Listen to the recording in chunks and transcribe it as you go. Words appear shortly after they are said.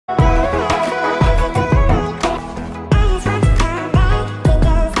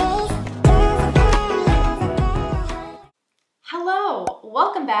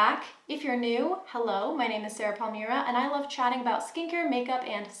back. If you're new, hello, my name is Palmyra, and I love chatting about skincare, makeup,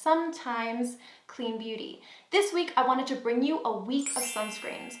 and sometimes clean beauty. This week, I wanted to bring you a week of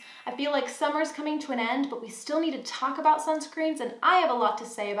sunscreens. I feel like summer's coming to an end, but we still need to talk about sunscreens, and I have a lot to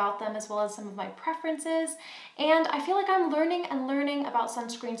say about them, as well as some of my preferences, and I feel like I'm learning about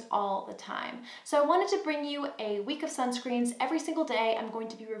sunscreens all the time. So I wanted to bring you a week of sunscreens. Every single day, I'm going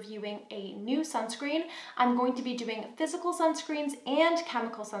to be reviewing a new sunscreen. I'm going to be doing physical sunscreens and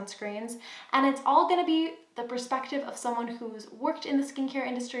chemical sunscreens, and it's all going to be the perspective of someone who's worked in the skincare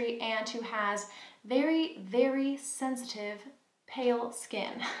industry and who has very, very sensitive, pale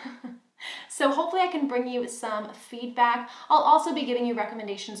skin. So hopefully I can bring you some feedback. I'll also be giving you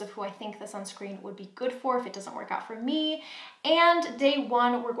recommendations of who I think the sunscreen would be good for if it doesn't work out for me. And day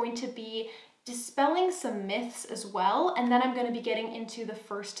one, we're going to be dispelling some myths as well, and then I'm going to be getting into the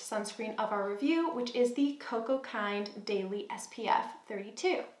first sunscreen of our review, which is the Cocokind Daily SPF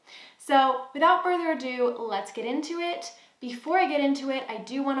 32. So without further ado, let's get into it. Before I get into it, I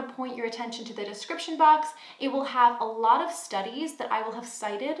do want to point your attention to the description box. It will have a lot of studies that I will have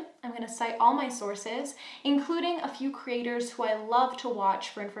cited. I'm going to cite all my sources, including a few creators who I love to watch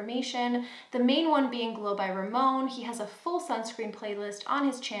for information. The main one being Glow by Ramón. He has a full sunscreen playlist on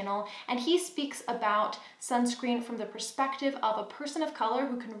his channel, and he speaks about sunscreen from the perspective of a person of color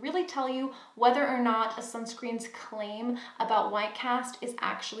who can really tell you whether or not a sunscreen's claim about white cast is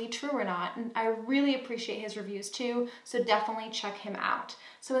actually true or not. And I really appreciate his reviews too, so definitely check him out.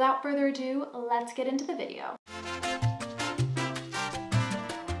 So without further ado, let's get into the video.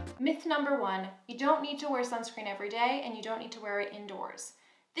 Myth number one, you don't need to wear sunscreen every day and you don't need to wear it indoors.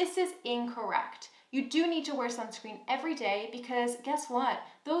 This is incorrect. You do need to wear sunscreen every day because guess what?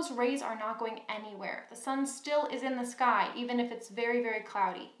 Those rays are not going anywhere. The sun still is in the sky, even if it's very, very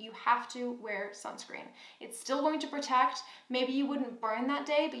cloudy. You have to wear sunscreen. It's still going to protect. Maybe you wouldn't burn that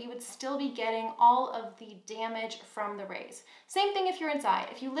day, but you would still be getting all of the damage from the rays. Same thing if you're inside.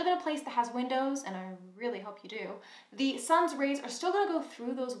 If you live in a place that has windows, and I really hope you do, the sun's rays are still going to go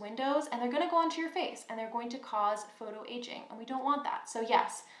through those windows and they're going to go onto your face and they're going to cause photo aging, and we don't want that. So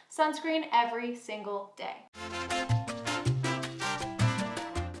yes, sunscreen every single day.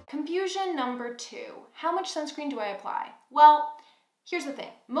 Confusion number two, how much sunscreen do I apply? Well, here's the thing.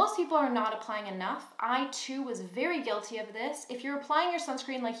 Most people are not applying enough. I too was very guilty of this. If you're applying your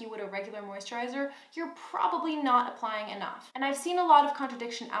sunscreen like you would a regular moisturizer, you're probably not applying enough. And I've seen a lot of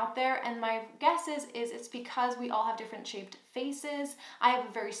contradiction out there, and my guess is it's because we all have different shaped faces. I have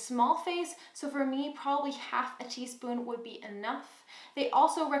a very small face, so for me, probably half a teaspoon would be enough. They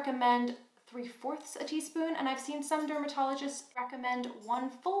also recommend 3/4 a teaspoon, and I've seen some dermatologists recommend 1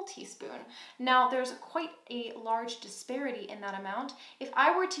 full teaspoon. Now, there's quite a large disparity in that amount. If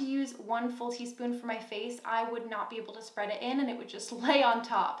I were to use 1 full teaspoon for my face, I would not be able to spread it in and it would just lay on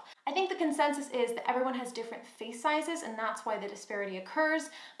top. I think the consensus is that everyone has different face sizes, and that's why the disparity occurs.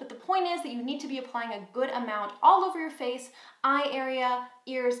 But the point is that you need to be applying a good amount all over your face, eye area,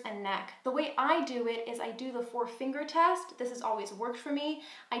 ears, and neck. The way I do it is I do the 4-finger test. This has always worked for me.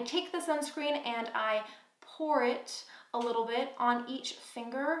 I take the sunscreen and I pour it a little bit on each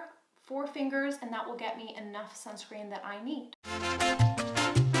finger, 4 fingers, and that will get me enough sunscreen that I need.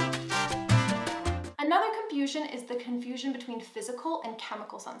 Another confusion is the confusion between physical and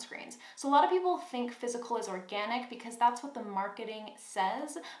chemical sunscreens. So a lot of people think physical is organic because that's what the marketing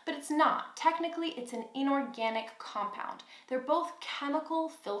says, but it's not. Technically, it's an inorganic compound. They're both chemical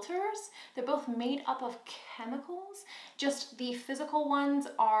filters. They're both made up of chemicals. Just the physical ones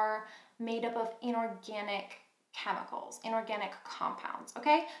are made up of inorganic chemicals, inorganic compounds,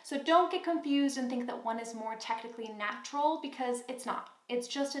 okay? So don't get confused and think that one is more technically natural, because it's not. It's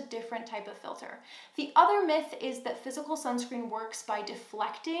just a different type of filter. The other myth is that physical sunscreen works by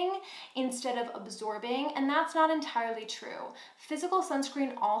deflecting instead of absorbing, and that's not entirely true. Physical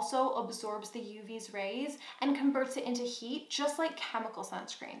sunscreen also absorbs the UV's rays and converts it into heat, just like chemical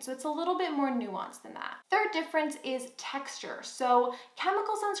sunscreen. So it's a little bit more nuanced than that. Third difference is texture. So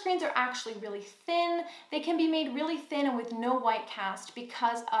chemical sunscreens are actually really thin. They can be made really thin and with no white cast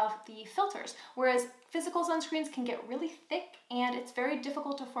because of the filters, whereas physical sunscreens can get really thick and it's very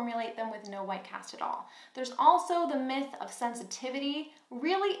difficult to formulate them with no white cast at all. There's also the myth of sensitivity.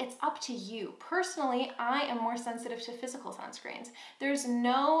 Really, it's up to you. Personally, I am more sensitive to physical sunscreens. There's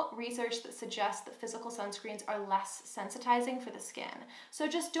no research that suggests that physical sunscreens are less sensitizing for the skin. So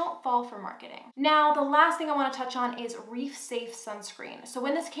just don't fall for marketing. Now, the last thing I want to touch on is reef-safe sunscreen. So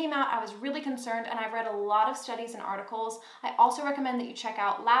when this came out, I was really concerned, and I've read a lot of studies and articles. I also recommend that you check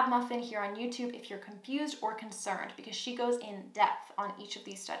out Lab Muffin here on YouTube if you're confused or concerned, because she goes in depth on each of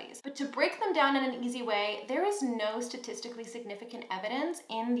these studies. But to break them down in an easy way, there is no statistically significant evidence conclusions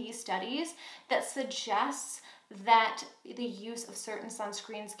in these studies that suggests that the use of certain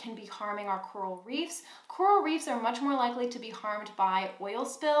sunscreens can be harming our coral reefs. Coral reefs are much more likely to be harmed by oil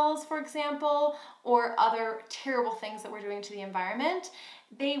spills, for example, or other terrible things that we're doing to the environment.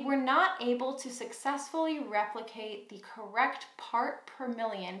 They were not able to successfully replicate the correct part per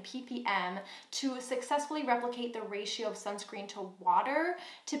million, ppm, to successfully replicate the ratio of sunscreen to water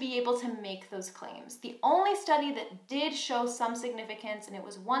to be able to make those claims. The only study that did show some significance, and it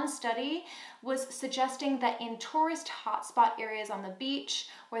was one study, was suggesting that in tourist hotspot areas on the beach,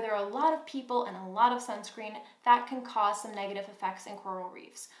 where there are a lot of people and a lot of sunscreen, that can cause some negative effects in coral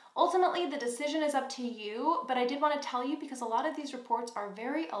reefs. Ultimately, the decision is up to you, but I did want to tell you because a lot of these reports are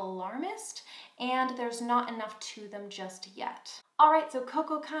very alarmist and there's not enough to them just yet. All right, so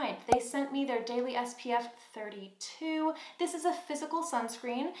Cocokind, they sent me their daily SPF 32. This is a physical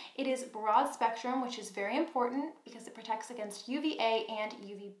sunscreen. It is broad spectrum, which is very important because it protects against UVA and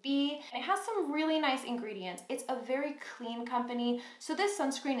UVB. And it has some really nice ingredients. It's a very clean company. So this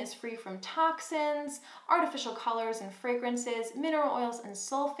sunscreen is free from toxins, artificial colors and fragrances, mineral oils and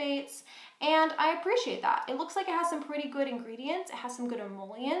sulfates. And I appreciate that. It looks like it has some pretty good ingredients. It has some good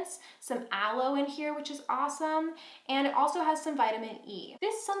emollients, some aloe in here, which is awesome. And it also has some vitamin E.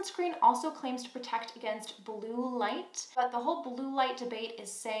 This sunscreen also claims to protect against blue light, but the whole blue light debate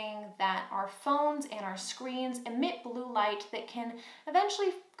is saying that our phones and our screens emit blue light that can eventually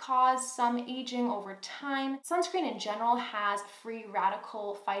cause some aging over time. Sunscreen in general has free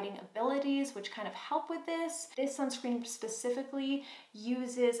radical fighting abilities, which kind of help with this. This sunscreen specifically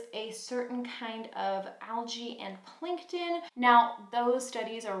uses a certain kind of algae and plankton. Now, those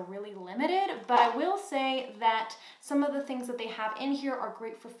studies are really limited, but I will say that some of the things that they have in here are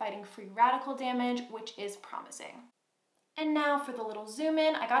great for fighting free radical damage, which is promising. And now for the little zoom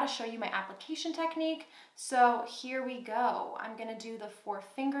in, I gotta show you my application technique. So here we go. I'm gonna do the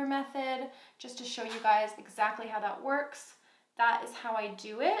 4-finger method just to show you guys exactly how that works. That is how I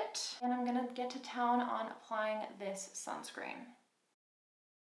do it. And I'm gonna get to town on applying this sunscreen.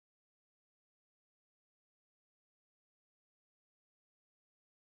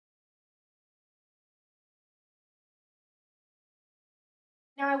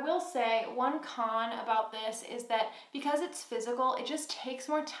 Now I will say one con about this is that because it's physical, it just takes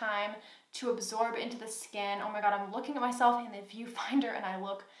more time to absorb into the skin. Oh my God, I'm looking at myself in the viewfinder and I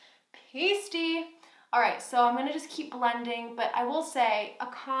look pasty. All right, so I'm gonna just keep blending, but I will say a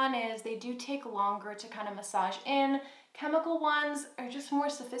con is they do take longer to kind of massage in. Chemical ones are just more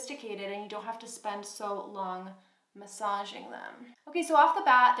sophisticated and you don't have to spend so long massaging them. Okay, so off the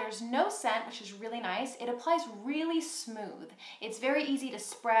bat, there's no scent, which is really nice. It applies really smooth. It's very easy to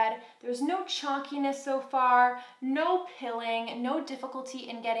spread. There's no chalkiness so far, no pilling, no difficulty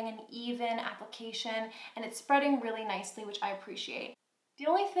in getting an even application, and it's spreading really nicely, which I appreciate. The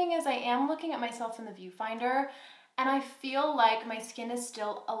only thing is I am looking at myself in the viewfinder and I feel like my skin is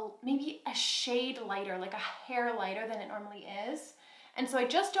still maybe a shade lighter, like a hair lighter than it normally is. And so I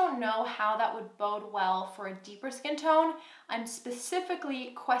just don't know how that would bode well for a deeper skin tone. I'm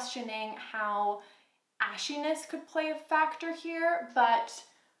specifically questioning how ashiness could play a factor here, but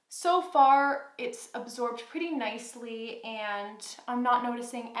so far it's absorbed pretty nicely and I'm not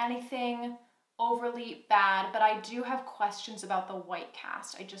noticing anything overly bad, but I do have questions about the white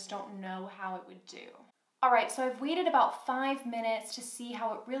cast. I just don't know how it would do. All right, so I've waited about 5 minutes to see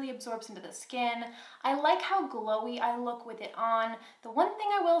how it really absorbs into the skin. I like how glowy I look with it on. The one thing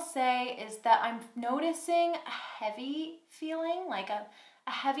I will say is that I'm noticing a heavy feeling, like a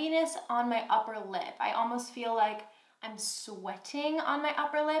heaviness on my upper lip. I almost feel like I'm sweating on my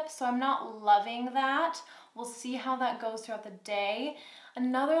upper lip, so I'm not loving that. We'll see how that goes throughout the day.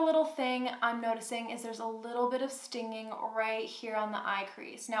 Another little thing I'm noticing is there's a little bit of stinging right here on the eye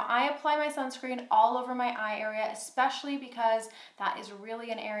crease. Now I apply my sunscreen all over my eye area, especially because that is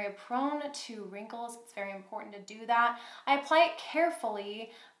really an area prone to wrinkles. It's very important to do that. I apply it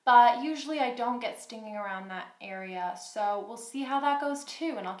carefully, but usually I don't get stinging around that area. So we'll see how that goes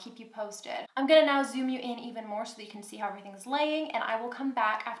too, and I'll keep you posted. I'm gonna now zoom you in even more so that you can see how everything's laying, and I will come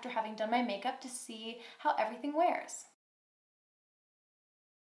back after having done my makeup to see how everything wears.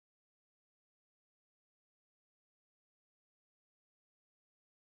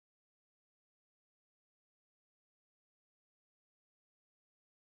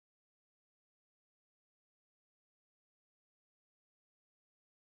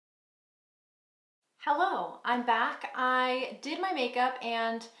 Hello, I'm back. I did my makeup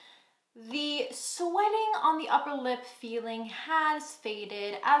and the sweating on the upper lip feeling has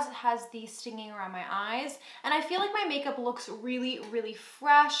faded, as has the stinging around my eyes, and I feel like my makeup looks really, really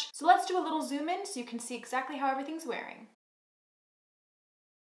fresh. So let's do a little zoom in so you can see exactly how everything's wearing.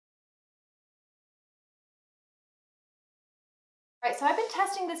 All right, so I've been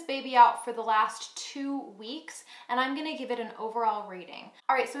testing this baby out for the last 2 weeks, and I'm gonna give it an overall rating.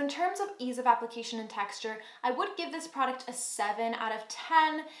 All right, so in terms of ease of application and texture, I would give this product a 7 out of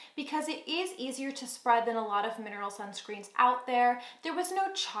 10 because it is easier to spread than a lot of mineral sunscreens out there. There was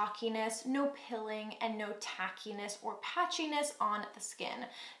no chalkiness, no pilling, and no tackiness or patchiness on the skin.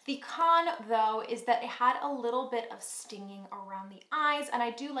 The con, though, is that it had a little bit of stinging around the eyes, and I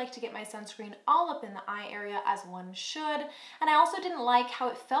do like to get my sunscreen all up in the eye area as one should, and I also didn't like how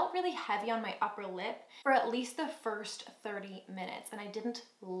it felt really heavy on my upper lip for at least the first 30 minutes, and I didn't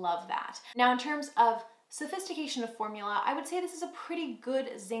love that. Now, in terms of sophistication of formula, I would say this is a pretty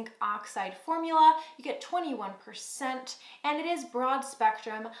good zinc oxide formula. You get 21%, and it is broad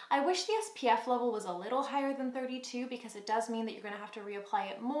spectrum. I wish the SPF level was a little higher than 32 because it does mean that you're gonna have to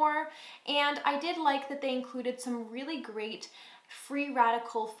reapply it more. And I did like that they included some really great free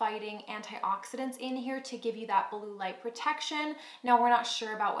radical fighting antioxidants in here to give you that blue light protection. Now, we're not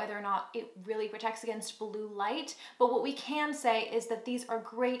sure about whether or not it really protects against blue light, but what we can say is that these are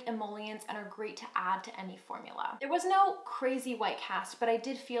great emollients and are great to add to any formula. There was no crazy white cast, but I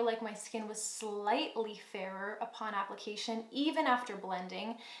did feel like my skin was slightly fairer upon application, even after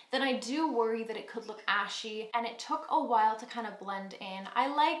blending. Then I do worry that it could look ashy, and it took a while to kind of blend in. I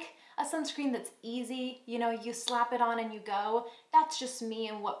like a sunscreen that's easy, you know, you slap it on and you go. That's just me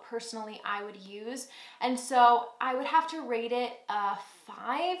and what personally I would use. And so I would have to rate it a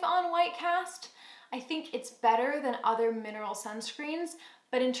 5 on white cast. I think it's better than other mineral sunscreens,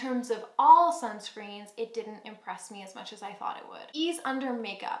 but in terms of all sunscreens, it didn't impress me as much as I thought it would. Ease under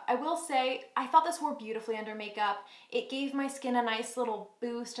makeup. I will say, I thought this wore beautifully under makeup. It gave my skin a nice little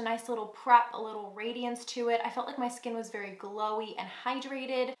boost, a nice little prep, a little radiance to it. I felt like my skin was very glowy and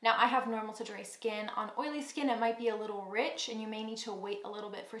hydrated. Now, I have normal to dry skin. On oily skin, it might be a little rich, and you may need to wait a little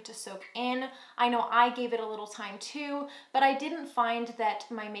bit for it to soak in. I know I gave it a little time too, but I didn't find that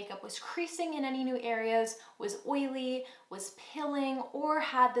my makeup was creasing in any new areas, was oily, was pilling, or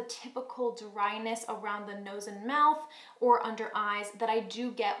had the typical dryness around the nose and mouth or under eyes that I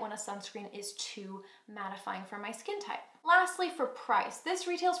do get when a sunscreen is too mattifying for my skin type. Lastly, for price, this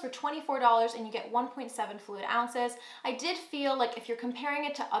retails for $24 and you get 1.7 fluid ounces. I did feel like if you're comparing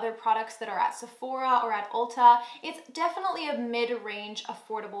it to other products that are at Sephora or at Ulta, it's definitely a mid-range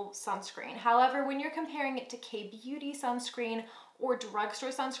affordable sunscreen. However, when you're comparing it to K-Beauty sunscreen or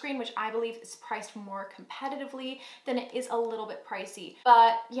drugstore sunscreen, which I believe is priced more competitively, then it is a little bit pricey.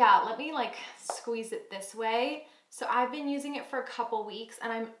 But yeah, let me like squeeze it this way. So I've been using it for a couple weeks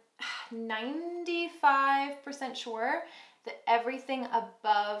and I'm 95% sure that everything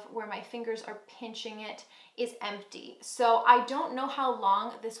above where my fingers are pinching it is empty. So I don't know how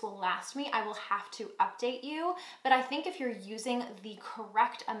long this will last me. I will have to update you, but I think if you're using the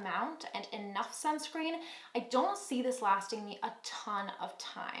correct amount and enough sunscreen, I don't see this lasting me a ton of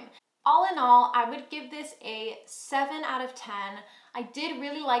time. All in all, I would give this a 7 out of 10. I did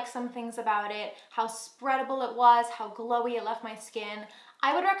really like some things about it, how spreadable it was, how glowy it left my skin.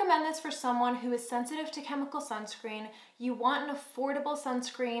 I would recommend this for someone who is sensitive to chemical sunscreen. You want an affordable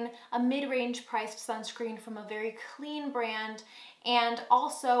sunscreen, a mid-range priced sunscreen from a very clean brand, and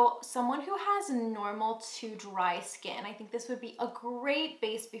also someone who has normal to dry skin. I think this would be a great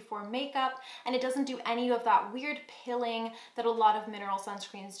base before makeup, and it doesn't do any of that weird pilling that a lot of mineral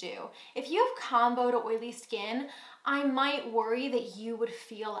sunscreens do. If you have combo to oily skin, I might worry that you would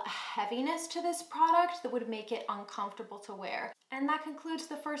feel a heaviness to this product that would make it uncomfortable to wear. And that concludes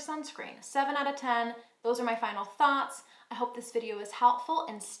the first sunscreen. 7 out of 10. Those are my final thoughts. I hope this video was helpful,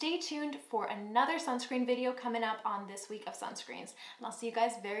 and stay tuned for another sunscreen video coming up on this week of sunscreens. And I'll see you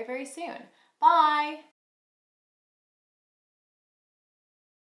guys very, very soon. Bye!